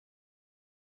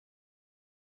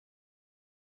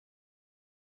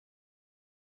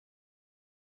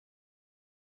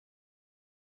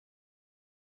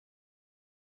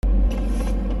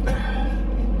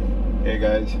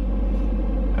guys.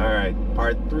 Alright,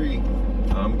 part 3.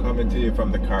 I'm coming to you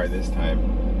from the car this time.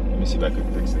 Let me see if I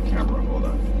could fix the camera. Hold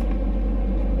on.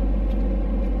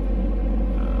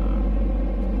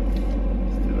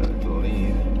 Still a little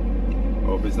lean.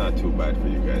 Hope it's not too bad for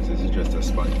you guys. This is just a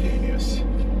spontaneous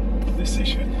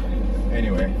decision.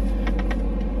 Anyway,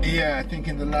 yeah, I think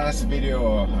in the last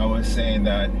video I was saying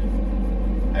that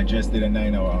I just did a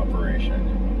 9-hour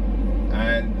operation.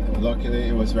 And luckily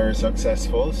it was very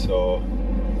successful, so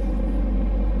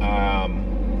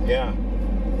yeah,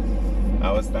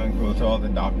 I was thankful to all the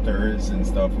doctors and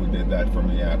stuff who did that for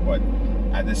me. But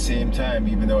at the same time,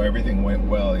 even though everything went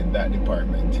well in that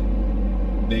department,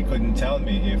 they couldn't tell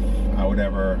me if I would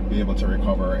ever be able to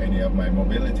recover any of my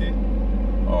mobility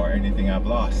or anything I've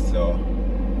lost. So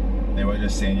they were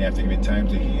just saying you have to give it time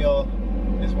to heal.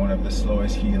 It's one of the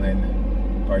slowest healing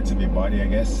parts of your body, I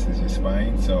guess, is your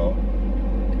spine. So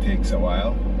takes a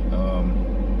while.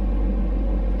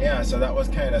 Yeah, so that was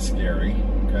kind of scary,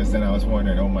 because then I was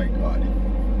wondering, oh my god,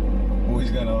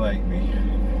 who's gonna like me,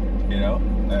 you know,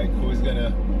 like who's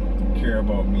gonna care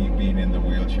about me being in the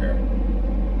wheelchair?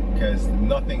 Because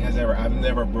nothing has ever, I've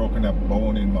never broken a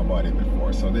bone in my body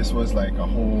before, so this was like a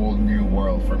whole new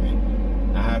world for me.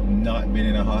 I have not been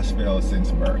in a hospital since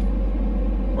birth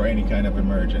for any kind of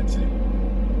emergency.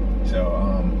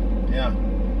 So yeah,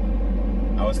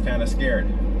 I was kind of scared.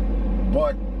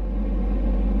 But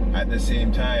at the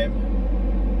same time,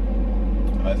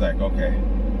 I was like, okay,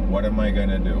 what am I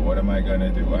gonna do? What am I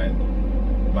gonna do?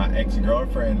 And my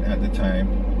ex-girlfriend at the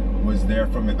time was there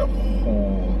for me the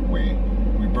whole way.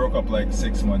 We broke up like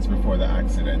 6 months before the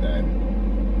accident,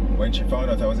 and when she found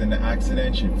out I was in the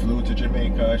accident, she flew to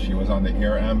Jamaica. She was on the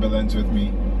air ambulance with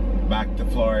me back to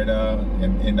Florida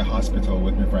and in the hospital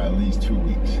with me for at least 2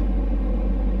 weeks.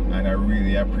 And I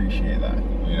really appreciate that,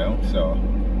 you know? So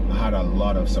I had a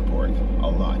lot of support, a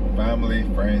lot. Family,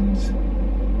 friends,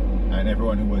 and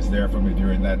everyone who was there for me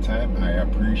during that time. I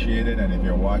appreciate it, and if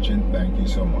you're watching, thank you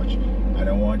so much. I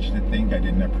don't want you to think I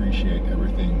didn't appreciate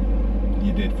everything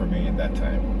you did for me in that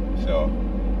time. So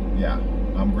yeah,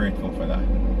 I'm grateful for that.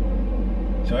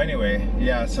 So anyway,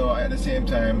 yeah, so at the same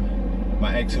time,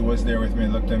 my ex who was there with me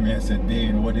looked at me and said,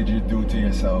 Dane, what did you do to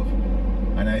yourself?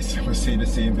 And I was saying the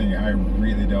same thing, I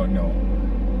really don't know,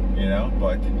 you know?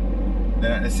 But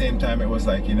then at the same time, it was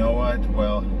like, you know what?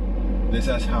 Well, this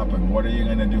has happened. What are you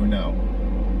gonna do now?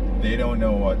 They don't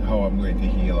know how I'm going to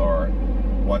heal or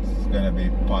what's gonna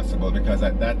be possible, because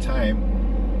at that time,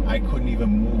 I couldn't even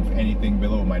move anything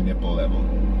below my nipple level.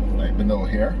 Like below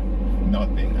here,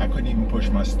 nothing. I couldn't even push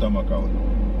my stomach out.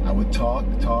 I would talk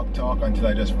until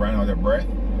I just ran out of breath,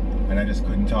 and I just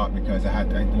couldn't talk because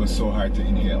it was so hard to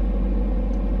inhale.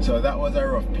 So that was a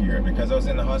rough period, because I was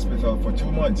in the hospital for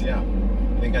 2 months, yeah.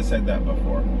 I think I said that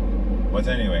before. But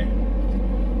anyway,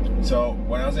 so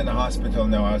when I was in the hospital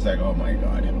now, I was like, oh my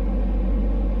god,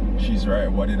 she's right,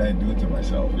 what did I do to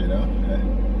myself, you know?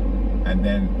 And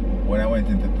then when I went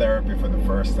into therapy for the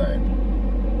first time,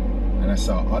 and I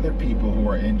saw other people who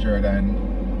were injured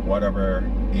and whatever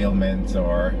ailments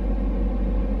or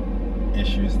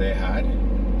issues they had,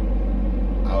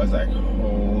 I was like,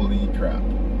 holy crap.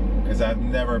 Because I've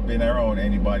never been around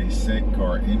anybody sick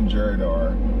or injured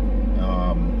or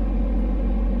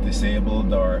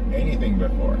disabled or anything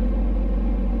before.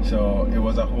 So it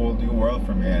was a whole new world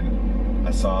for me, and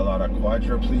I saw a lot of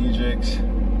quadriplegics.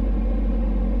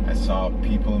 I saw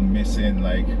people missing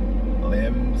like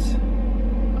limbs.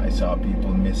 I saw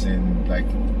people missing like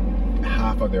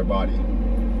half of their body.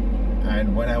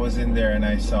 And when I was in there and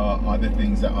I saw other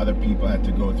things that other people had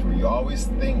to go through, you always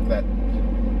think that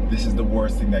this is the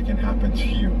worst thing that can happen to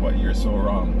you, but you're so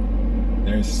wrong.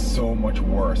 There's so much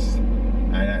worse.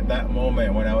 And at that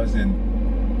moment when I was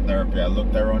in therapy, I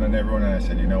looked around on everyone and I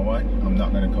said, you know what? I'm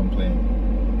not going to complain.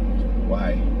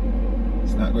 Why?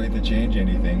 It's not going to change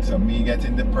anything. So me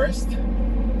getting depressed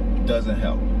doesn't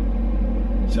help.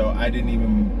 So I don't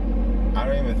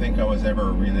even think I was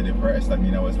ever really depressed. I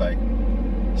mean, I was like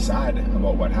sad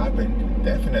about what happened.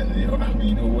 Definitely. I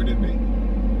mean, who wouldn't be?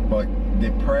 But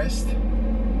depressed,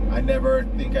 I never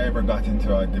think I ever got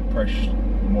into a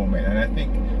depression moment. And I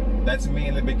think that's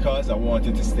mainly because I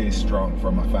wanted to stay strong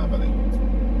for my family.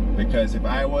 Because if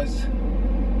I was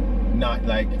not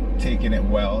like taking it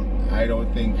well, I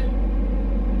don't think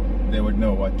they would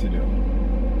know what to do.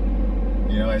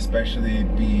 You know, especially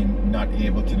being not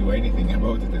able to do anything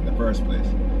about it in the first place.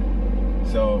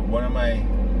 So one of my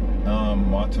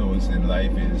mottos in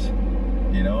life is,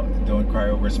 you know, don't cry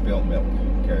over spilled milk,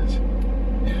 because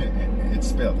it's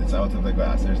spilled, it's out of the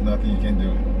glass, there's nothing you can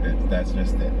do. That's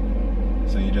just it.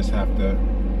 So you just have to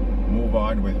move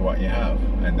on with what you have,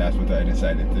 and that's what I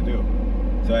decided to do.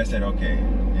 So I said, okay,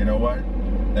 you know what?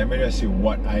 Let me just see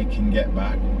what I can get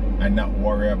back and not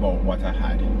worry about what I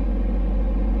had.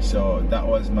 So that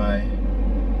was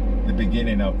the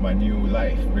beginning of my new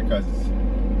life, because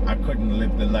I couldn't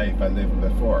live the life I lived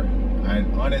before.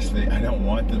 And honestly, I don't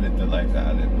want to live the life that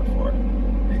I lived before,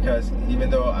 because even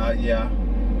though I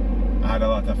had a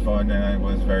lot of fun and I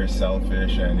was very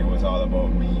selfish and it was all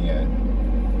about me, and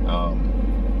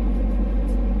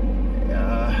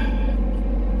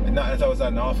not that I was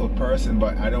an awful person,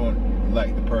 but I don't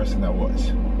like the person I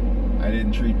was. I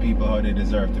didn't treat people how they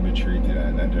deserve to be treated,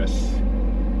 and I just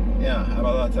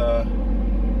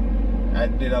I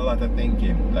did a lot of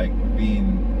thinking, like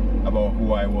being about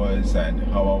who I was and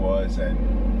how I was and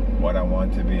what I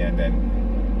want to be, and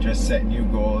then just set new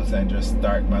goals and just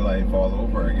start my life all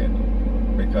over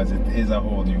again, because it is a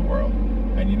whole new world,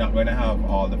 and you're not going to have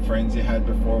all the friends you had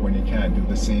before. When you can't do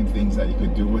the same things that you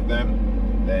could do with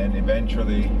them, then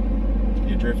eventually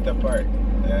you drift apart,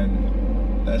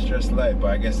 and that's just life.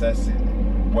 But I guess that's it.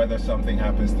 Whether something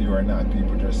happens to you or not,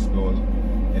 people just go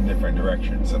in different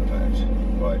directions sometimes.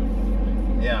 But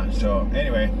yeah, so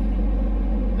anyway,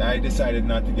 I decided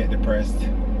not to get depressed.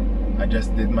 I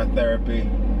just did my therapy,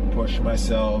 pushed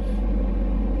myself,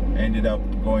 ended up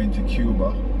going to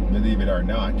Cuba, believe it or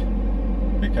not,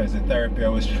 because the therapy I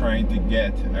was trying to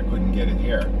get, I couldn't get it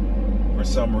here. For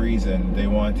some reason, they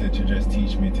wanted to just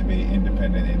teach me to be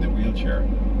independent in the wheelchair.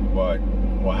 But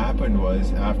what happened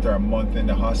was, after a month in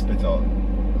the hospital,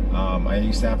 I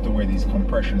used to have to wear these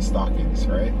compression stockings,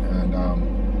 right? And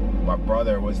my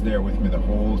brother was there with me the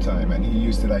whole time, and he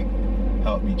used to like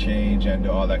help me change and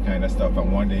do all that kind of stuff.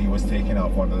 And one day he was taking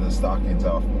off one of the stockings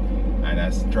off, and I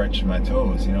stretched my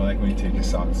toes, you know, like when you take your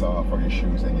socks off or your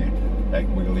shoes and you like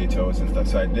wiggle your toes and stuff.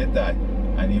 So I did that,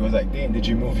 and he was like, "Dane, did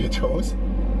you move your toes?"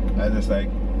 I was just like,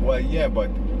 "Well, yeah, but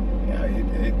yeah,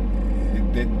 it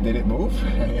did it move?"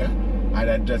 Yeah.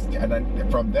 And then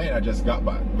from then I just got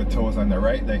back with toes on the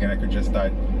right leg, and I could just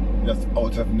start just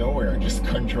out of nowhere, just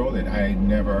control it.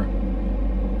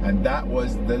 And that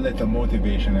was the little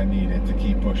motivation I needed to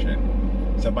keep pushing.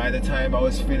 So by the time I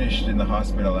was finished in the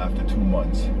hospital after 2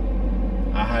 months,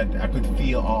 I could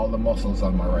feel all the muscles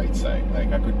on my right side.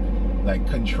 Like I could like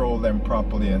control them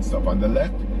properly and stuff. On the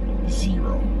left,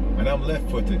 zero. And I'm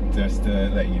left-footed, just to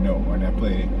let you know. When I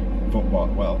play football,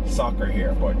 well, soccer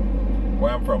here, but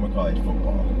where I'm from we call it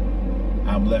football.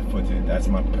 I'm left-footed. That's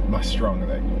my strong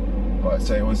leg. But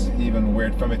so it was even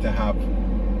weird for me to have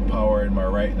power in my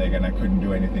right leg, and I couldn't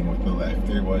do anything with the left.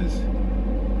 It was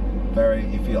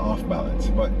you feel off balance.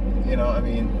 But you know, I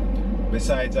mean,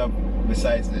 besides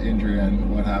the injury and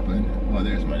what happened, well,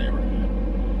 there's my neighbor.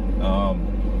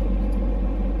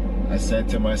 I said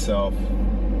to myself,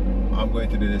 I'm going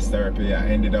to do this therapy. I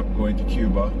ended up going to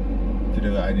Cuba to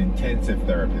do an intensive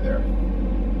therapy there,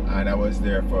 and I was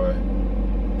there for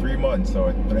 3 months,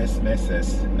 or 3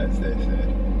 meses, as they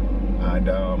said. And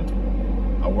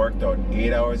I worked out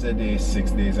 8 hours a day,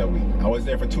 6 days a week. I was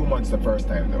there for 2 months the first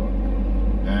time though,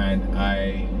 and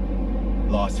I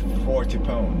lost 40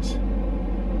 pounds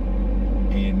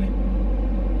in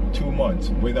 2 months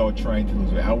without trying to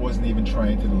lose weight. I wasn't even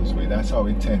trying to lose weight. That's how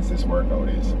intense this workout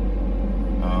is.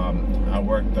 I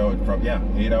worked out from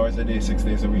 8 hours a day, 6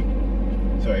 days a week.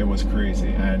 So it was crazy,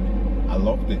 and I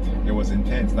loved it. It was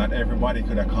intense. Not everybody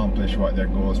could accomplish what their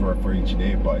goals were for each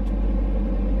day, but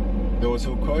those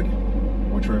who could,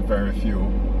 which were very few,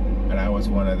 and I was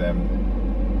one of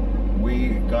them,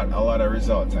 we got a lot of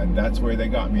results. And that's where they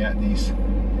got me, at least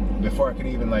before I could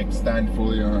even like stand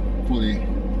fully or fully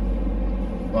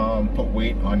put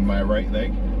weight on my right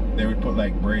leg. They would put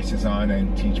like braces on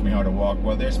and teach me how to walk.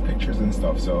 Well, there's pictures and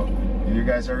stuff, so if you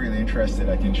guys are really interested,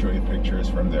 I can show you pictures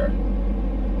from there.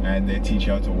 And they teach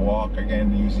you how to walk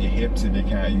again, use your hips if you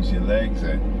can't use your legs.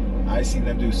 And I've seen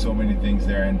them do so many things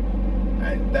there, and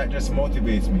that just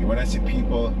motivates me. When I see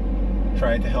people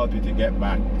trying to help you to get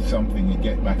back something, you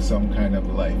get back some kind of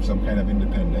life, some kind of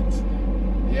independence,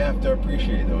 you have to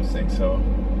appreciate those things. So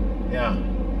yeah,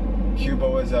 Cuba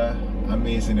was an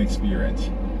amazing experience,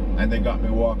 and they got me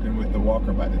walking with the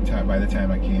walker by the time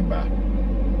I came back.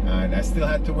 And I still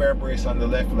had to wear a brace on the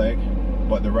left leg,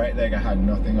 but the right leg I had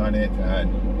nothing on it, and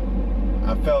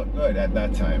I felt good at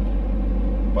that time.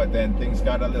 But then things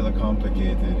got a little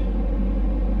complicated,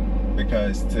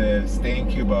 because to stay in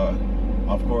Cuba,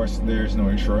 of course, there's no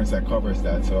insurance that covers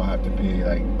that, so I have to pay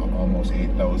like almost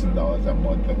 $8,000 a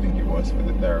month, I think it was, for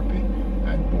the therapy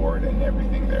and board and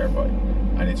everything there.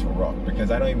 And it's rough because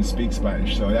I don't even speak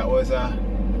Spanish, so that was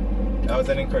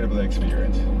an incredible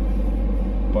experience.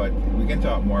 But we can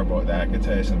talk more about that. I can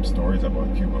tell you some stories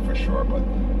about Cuba for sure, but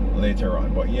later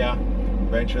on. But yeah,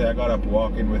 eventually I got up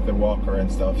walking with the walker and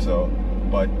stuff, so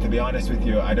But to be honest with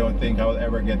you, I don't think I'll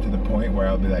ever get to the point where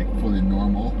I'll be like fully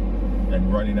normal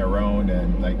and running around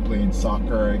and like playing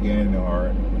soccer again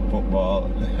or football.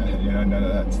 You know, none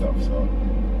of that stuff. So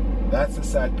that's the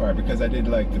sad part, because I did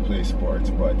like to play sports,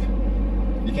 but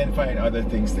you can find other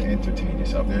things to entertain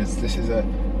yourself. There's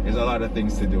a lot of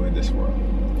things to do in this world.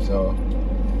 So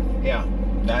yeah,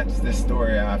 that's the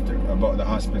story after about the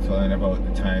hospital and about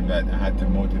the time that I had to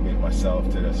motivate myself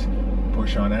to just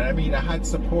push on. And I mean, I had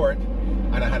support,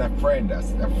 and I had a friend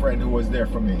who was there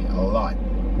for me a lot,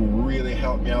 who really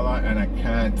helped me a lot, and I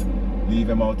can't leave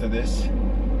him out of this.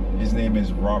 His name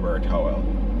is Robert Howell,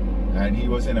 and he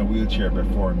was in a wheelchair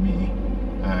before me,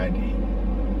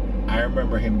 and I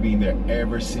remember him being there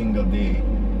every single day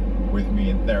with me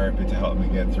in therapy to help me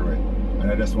get through it.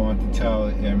 And I just want to tell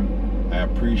him I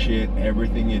appreciate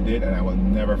everything he did, and I will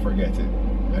never forget it.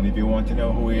 And if you want to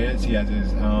know who he is, he has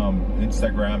his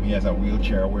Instagram. He has a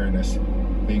wheelchair awareness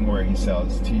thing where he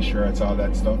sells t-shirts, all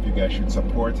that stuff. You guys should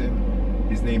support him.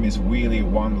 His name is Wheelie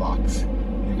One Locks.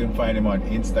 You can find him on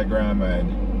Instagram,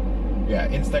 and yeah,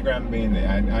 Instagram mainly,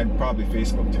 and probably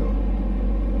Facebook too,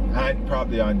 and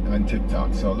probably on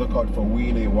TikTok. So look out for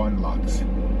Wheelie One Locks.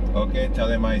 Okay, tell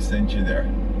him I sent you there.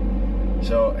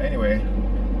 So anyway,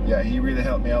 yeah, he really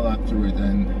helped me a lot through it,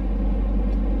 and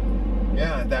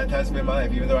yeah, that has been my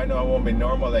life. Even though I know I won't be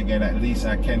normal again, at least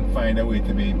I can find a way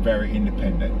to be very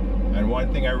independent. And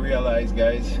one thing I realized,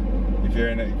 guys, if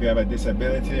you have a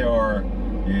disability or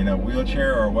you're in a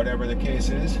wheelchair or whatever the case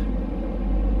is,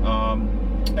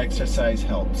 exercise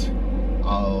helps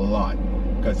a lot,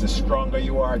 because the stronger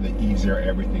you are, the easier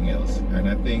everything else. And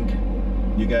I think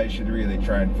you guys should really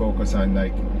try and focus on,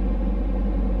 like,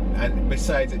 and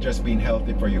besides it just being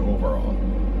healthy for you overall,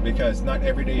 because not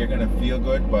every day you're gonna feel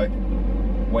good, but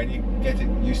when you get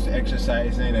used to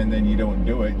exercising and then you don't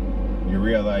do it, you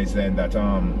realize then that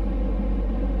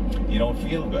you don't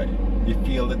feel good. You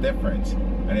feel the difference.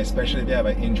 And especially if you have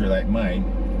an injury like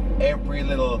mine, every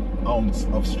little ounce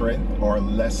of strength or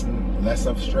less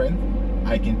of strength,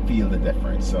 I can feel the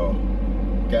difference. So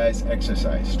guys,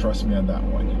 exercise, trust me on that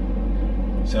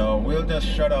one. So we'll just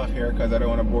shut off here, because I don't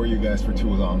want to bore you guys for too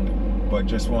long, but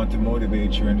just want to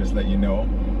motivate you and just let you know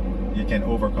you can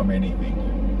overcome anything,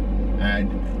 and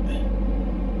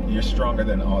you're stronger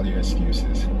than all your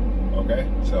excuses. Okay,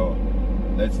 so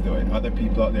let's do it. Other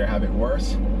people out there have it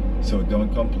worse, so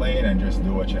don't complain and just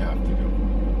do what you have to do.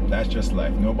 That's just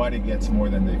life. Nobody gets more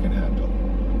than they can handle.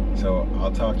 So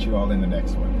I'll talk to you all in the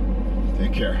next one.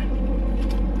 Take care.